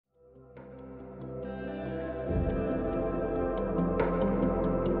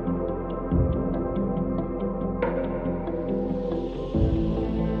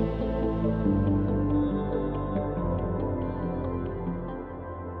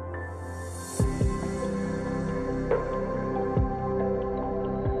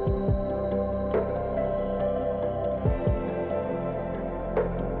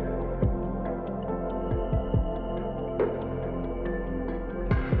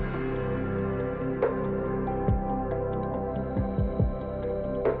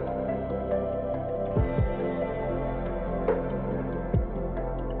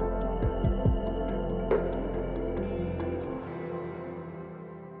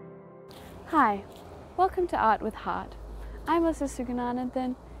Hi, welcome to Art with Heart. I'm Melissa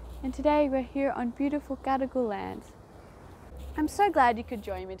Sugunananthan, and today we're here on beautiful Gadigal lands. I'm so glad you could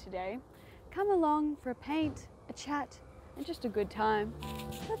join me today. Come along for a paint, a chat, and just a good time.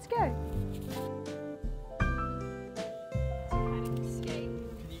 Let's go.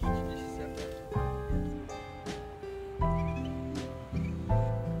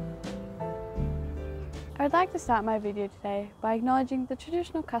 I would like to start my video today by acknowledging the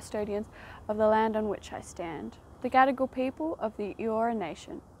traditional custodians of the land on which I stand, the Gadigal people of the Eora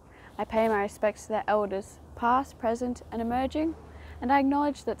Nation. I pay my respects to their elders, past, present and emerging, and I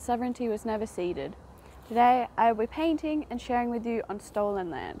acknowledge that sovereignty was never ceded. Today I will be painting and sharing with you on stolen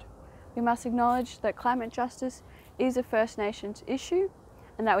land. We must acknowledge that climate justice is a First Nations issue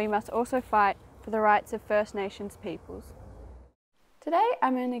and that we must also fight for the rights of First Nations peoples. Today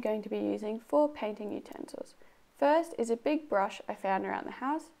I'm only going to be using 4 painting utensils. First is a big brush I found around the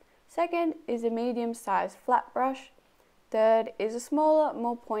house. Second is a medium-sized flat brush. Third is a smaller,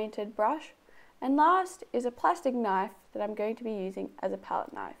 more pointed brush. And last is a plastic knife that I'm going to be using as a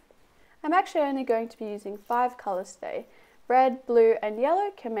palette knife. I'm actually only going to be using 5 colours today. Red, blue and yellow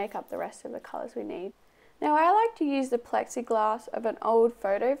can make up the rest of the colours we need. Now I like to use the plexiglass of an old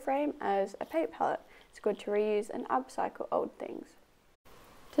photo frame as a paint palette. It's good to reuse and upcycle old things.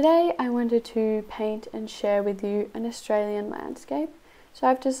 Today I wanted to paint and share with you an Australian landscape, so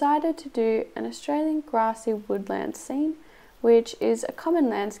I've decided to do an Australian grassy woodland scene, which is a common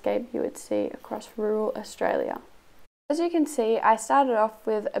landscape you would see across rural Australia. As you can see, I started off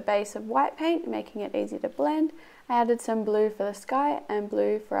with a base of white paint, making it easy to blend. I added some blue for the sky and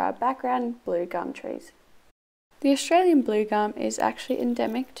blue for our background blue gum trees. The Australian blue gum is actually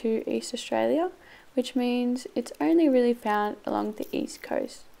endemic to East Australia, which means it's only really found along the east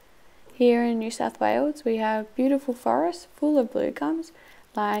coast. Here in New South Wales we have beautiful forests full of blue gums,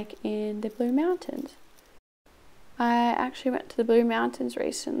 like in the Blue Mountains. I actually went to the Blue Mountains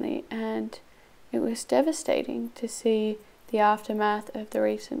recently and it was devastating to see the aftermath of the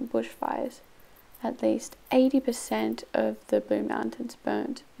recent bushfires. At least 80% of the Blue Mountains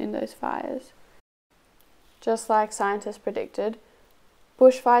burnt in those fires. Just like scientists predicted,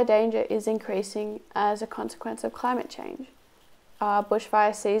 bushfire danger is increasing as a consequence of climate change. Our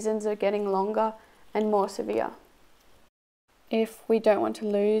bushfire seasons are getting longer and more severe. If we don't want to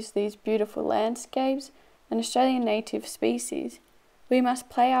lose these beautiful landscapes and Australian native species, we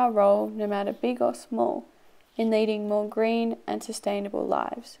must play our role, no matter big or small, in leading more green and sustainable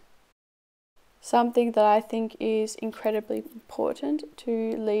lives. Something that I think is incredibly important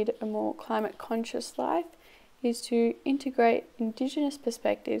to lead a more climate conscious life is to integrate Indigenous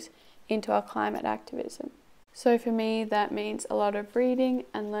perspectives into our climate activism. So for me that means a lot of reading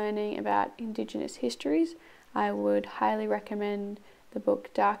and learning about Indigenous histories. I would highly recommend the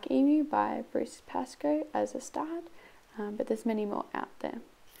book Dark Emu by Bruce Pascoe as a start, but there's many more out there.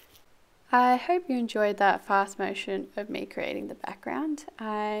 I hope you enjoyed that fast motion of me creating the background.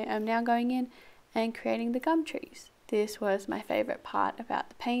 I am now going in and creating the gum trees. This was my favourite part about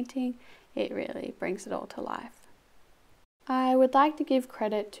the painting. It really brings it all to life. I would like to give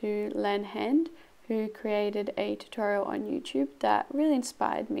credit to Len Hend, who created a tutorial on YouTube that really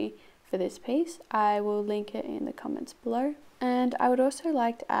inspired me for this piece. I will link it in the comments below. And I would also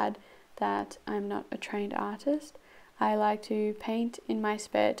like to add that I'm not a trained artist. I like to paint in my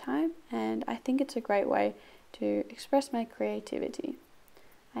spare time and I think it's a great way to express my creativity.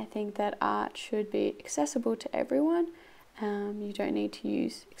 I think that art should be accessible to everyone. You don't need to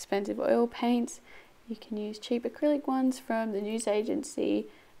use expensive oil paints. You can use cheap acrylic ones from the news agency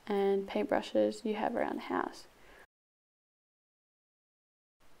and paintbrushes you have around the house.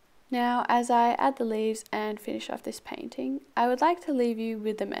 Now, as I add the leaves and finish off this painting, I would like to leave you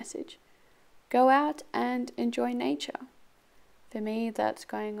with the message. Go out and enjoy nature. For me, that's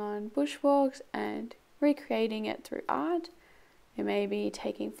going on bushwalks and recreating it through art. It may be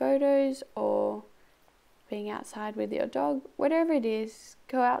taking photos or being outside with your dog. Whatever it is,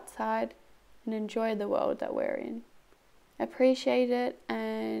 go outside and enjoy the world that we're in. Appreciate it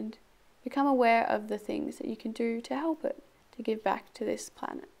and become aware of the things that you can do to help it, to give back to this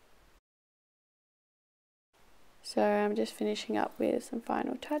planet. So I'm just finishing up with some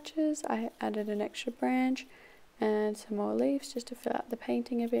final touches. I added an extra branch and some more leaves just to fill out the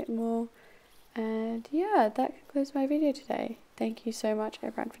painting a bit more. And yeah, that concludes my video today. Thank you so much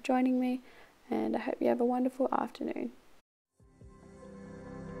everyone for joining me and I hope you have a wonderful afternoon.